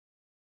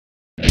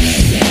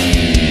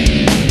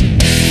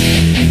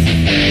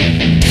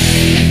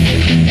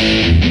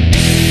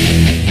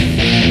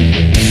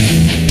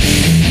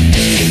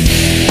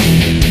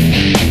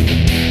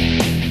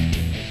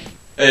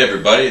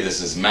everybody,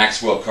 this is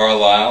Maxxxwell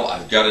Carlisle.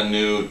 I've got a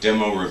new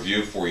demo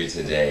review for you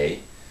today.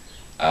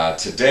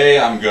 Today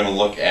I'm going to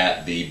look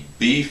at the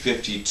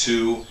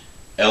B52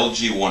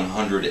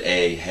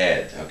 Lg100A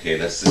Head. Okay,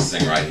 that's this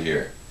thing right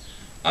here.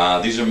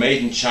 These are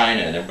made in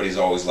China, and everybody's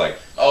always like,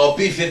 oh,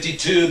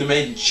 B52, they're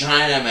made in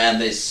China, man,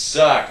 they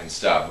suck and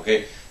stuff.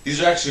 Okay,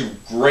 these are actually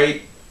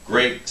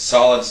great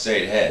solid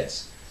state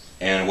heads.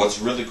 And what's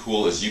really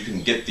cool is you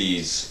can get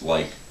these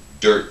like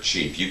dirt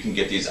cheap. You can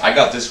get these, I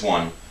got this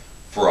one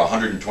for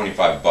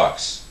 125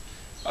 bucks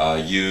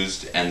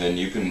used, and then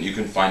you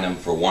can find them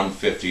for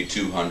 150,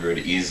 200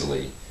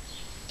 easily.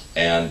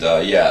 And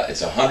yeah,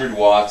 it's 100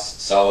 watts,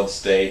 solid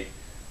state,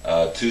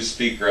 2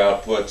 speaker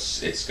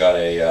outputs. It's got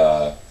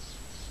a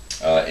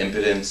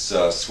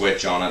impedance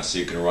switch on it, so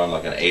you can run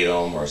like an 8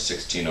 ohm or a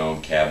 16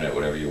 ohm cabinet,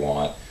 whatever you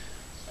want.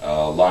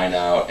 Line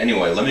out.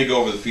 Anyway, let me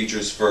go over the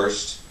features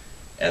first,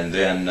 and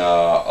then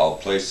I'll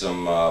play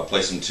some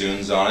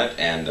tunes on it,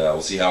 and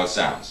we'll see how it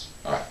sounds.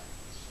 All right.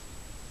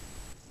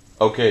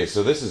 Okay,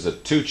 so this is a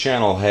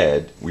 2-channel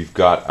head. We've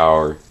got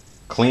our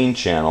clean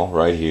channel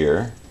right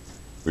here.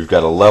 We've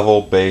got a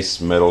level, bass,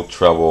 middle,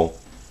 treble.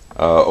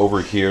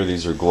 Over here,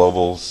 these are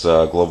global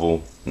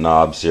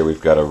knobs here.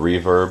 We've got a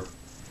reverb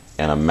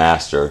and a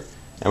master,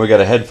 and we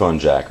got a headphone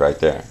jack right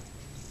there.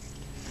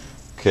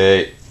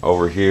 Okay,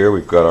 over here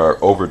we've got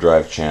our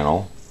overdrive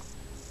channel.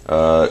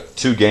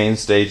 2 gain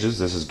stages.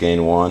 This is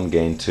gain 1,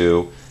 gain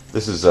 2.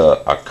 This is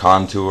a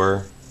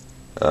contour.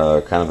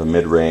 Kind of a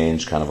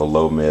mid-range, kind of a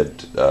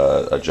low-mid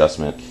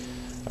adjustment.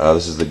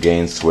 This is the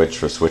gain switch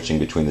for switching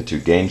between the 2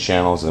 gain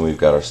channels, and then we've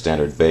got our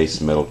standard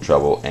bass, middle,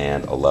 treble,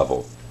 and a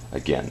level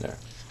again there.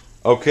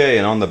 Okay,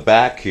 and on the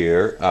back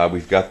here,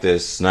 we've got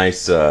this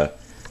nice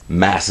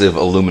massive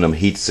aluminum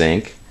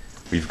heatsink.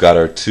 We've got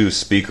our 2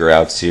 speaker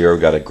outs here. We've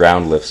got a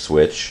ground lift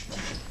switch.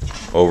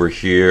 Over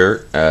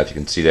here, if you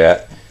can see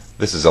that,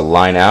 this is a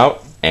line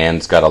out, and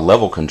it's got a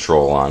level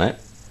control on it.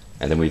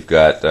 And then we've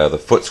got the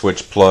foot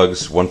switch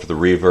plugs, one for the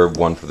reverb,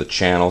 one for the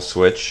channel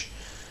switch.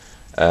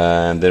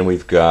 And then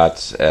we've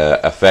got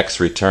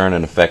effects return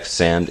and effects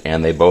send,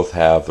 and they both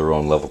have their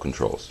own level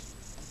controls.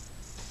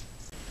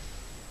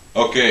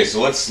 Okay,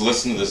 so let's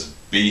listen to this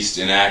beast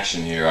in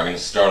action here. I'm going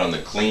to start on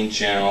the clean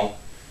channel.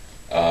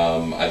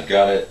 I've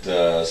got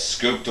it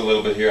scooped a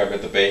little bit here. I've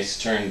got the bass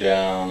turned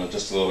down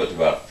just a little bit to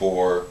about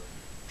 4,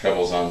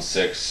 trebles on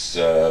 6,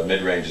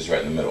 mid-range is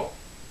right in the middle.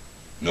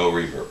 No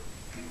reverb.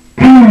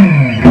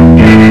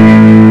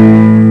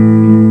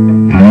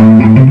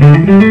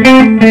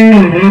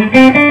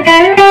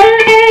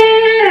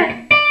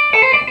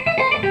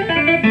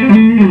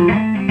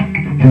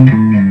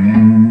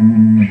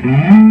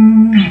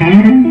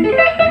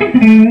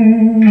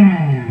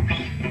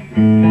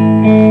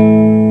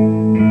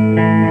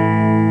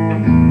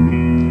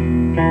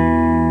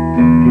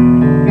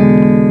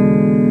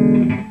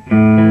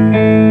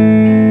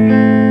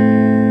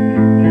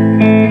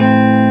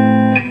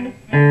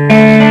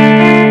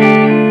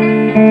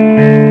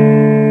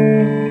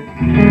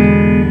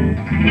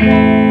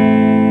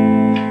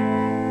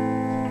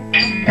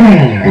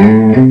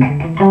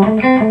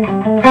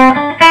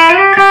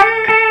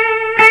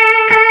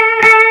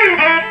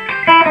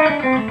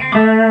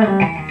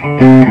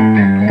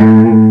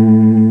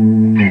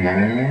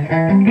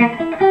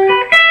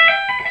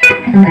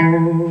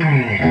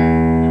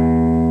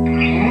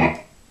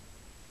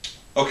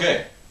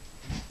 Okay,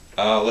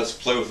 let's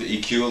play with the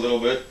EQ a little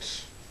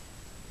bit.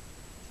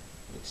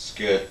 Let's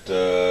get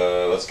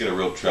a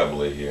real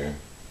treble here.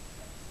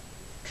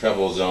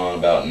 Treble's on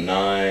about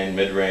 9,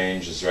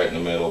 mid-range is right in the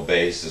middle,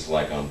 bass is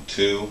like on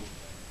 2,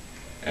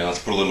 and let's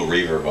put a little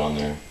reverb on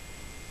there.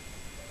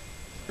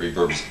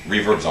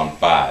 Reverb's on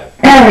 5.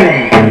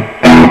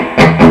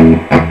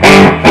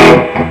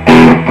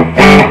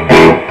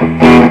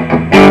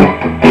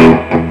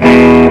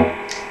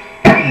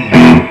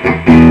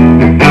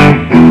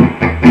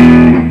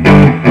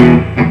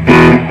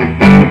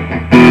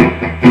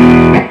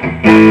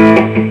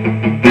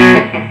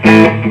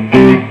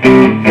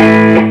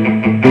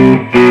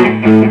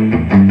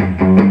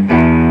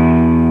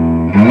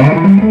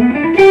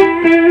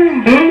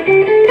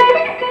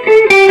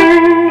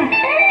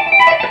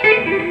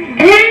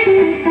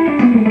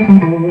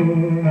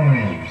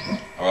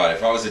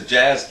 If I was a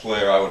jazz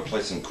player, I would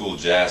play some cool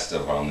jazz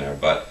stuff on there,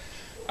 but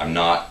I'm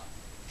not,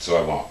 so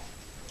I won't.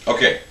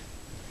 Okay,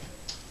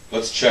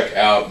 let's check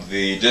out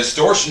the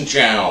distortion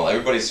channel,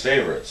 everybody's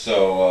favorite.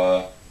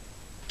 So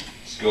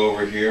let's go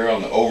over here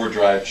on the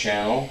overdrive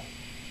channel.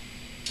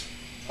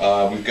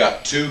 We've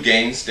got 2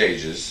 gain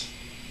stages.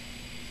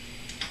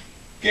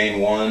 Gain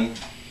 1,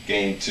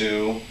 gain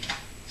 2.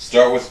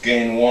 Start with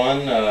gain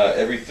 1,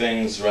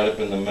 everything's right up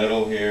in the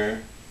middle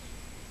here.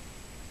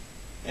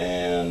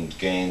 And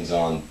gains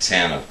on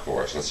 10, of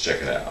course. Let's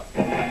check it out.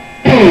 Turn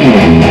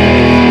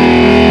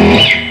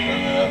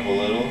that up a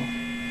little.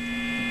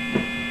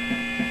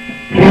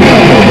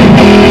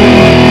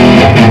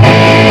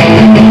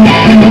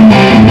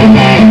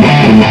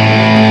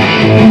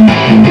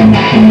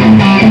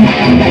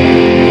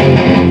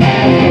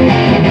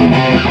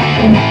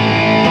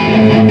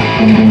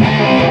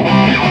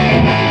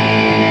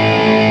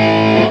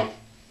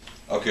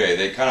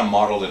 they kind of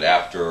modeled it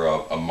after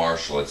a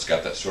Marshall. It's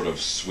got that sort of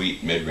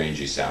sweet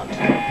mid-rangey sound to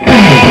it.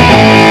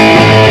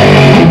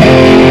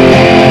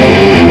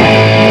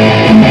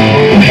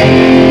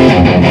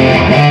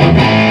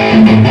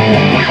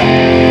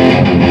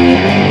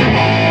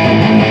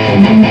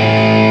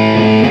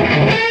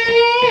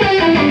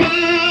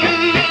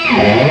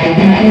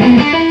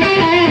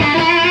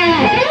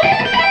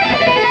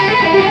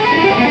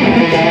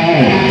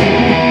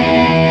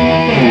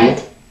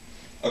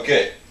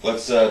 Okay,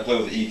 let's play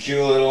with the EQ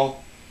a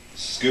little.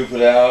 Scoop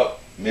it out,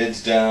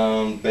 mids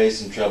down,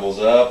 bass and trebles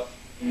up.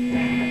 We're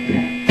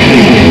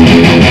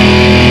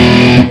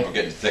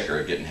getting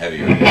thicker, getting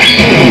heavier.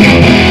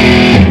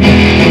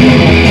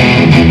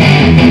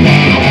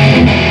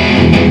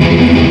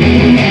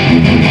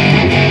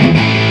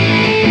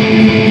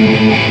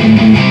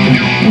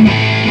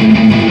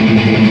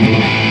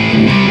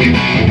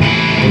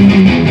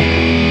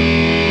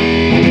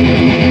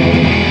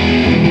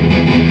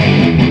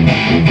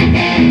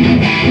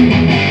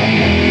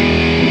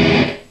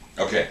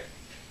 Okay,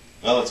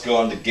 now let's go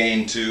on to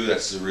gain 2.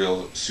 That's the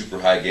real super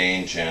high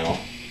gain channel.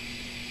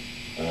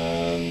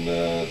 And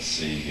let's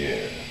see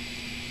here.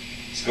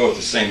 Let's go with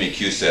the same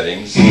EQ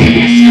settings.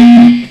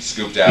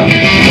 Scooped out.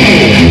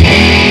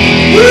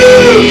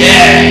 Woo!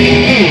 Yeah!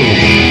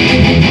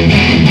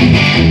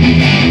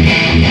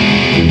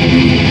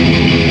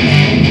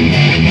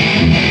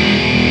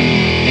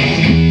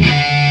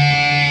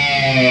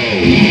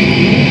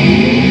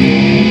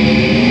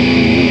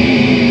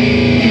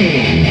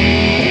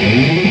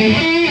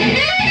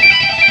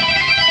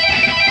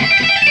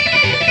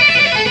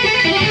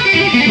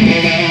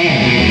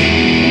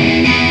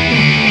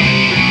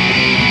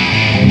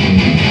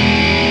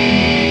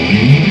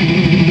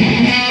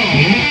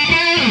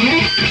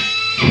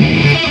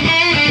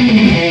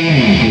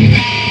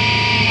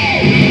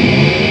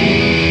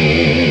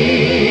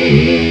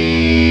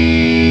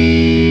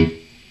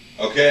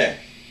 Okay,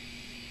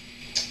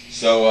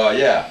 so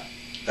yeah,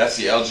 that's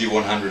the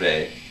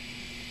Lg100A.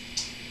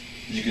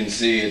 You can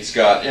see it's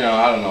got,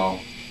 I don't know,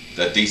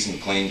 a decent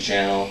clean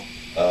channel.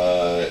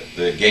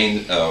 The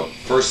gain,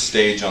 first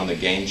stage on the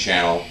gain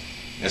channel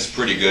is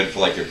pretty good for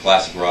like your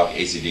classic rock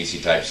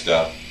AC/DC type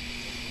stuff.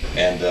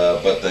 And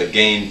but the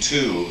gain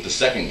 2, the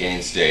second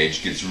gain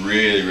stage, gets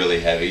really,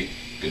 really heavy.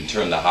 You can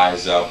turn the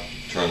highs up,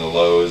 turn the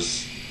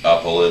lows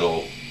up a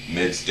little,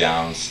 mids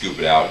down, scoop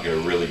it out, get a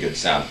really good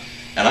sound.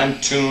 And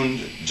I'm tuned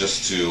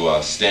just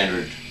to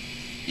standard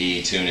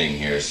E tuning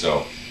here, so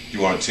if you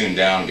want to tune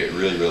down, get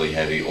really, really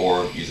heavy,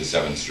 or use a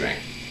 7-string.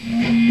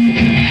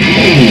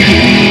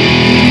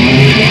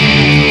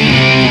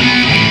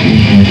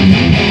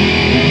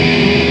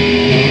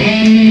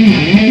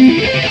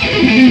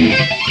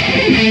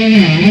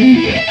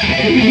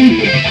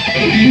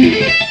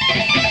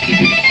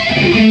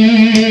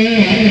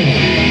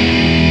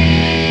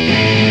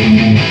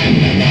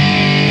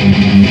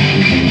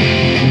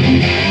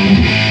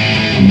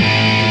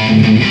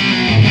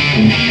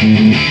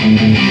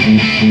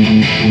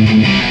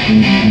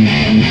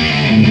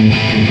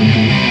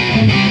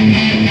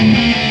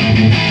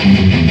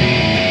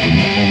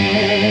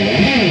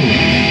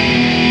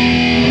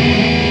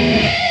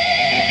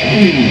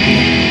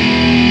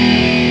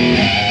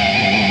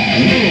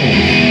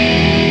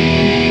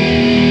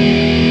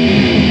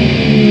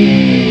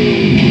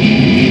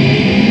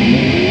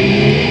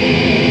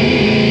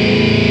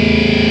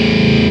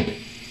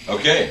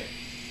 Okay,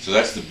 so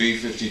that's the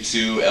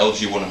B52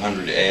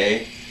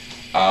 Lg100A.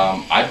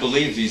 I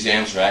believe these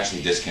amps are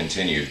actually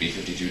discontinued.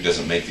 B52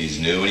 doesn't make these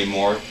new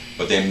anymore,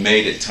 but they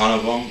made a ton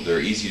of them.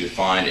 They're easy to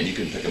find, and you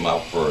can pick them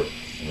up for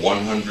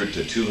 100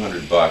 to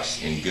 200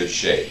 bucks in good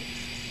shape.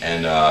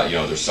 And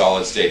they're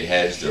solid state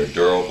heads, they're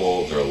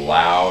durable, they're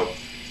loud,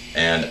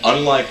 and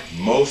unlike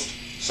most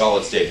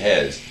solid state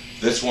heads,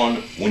 this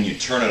one, when you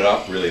turn it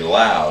up really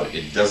loud,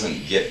 it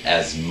doesn't get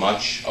as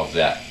much of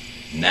that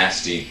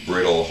nasty,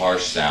 brittle,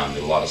 harsh sound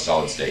that a lot of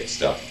solid state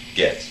stuff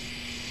gets.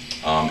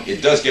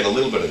 It does get a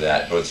little bit of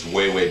that, but it's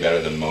way, way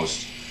better than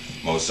most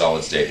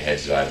solid state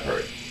heads that I've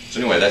heard. So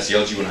anyway, that's the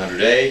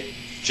Lg100A.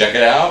 Check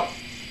it out.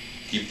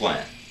 Keep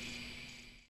playing.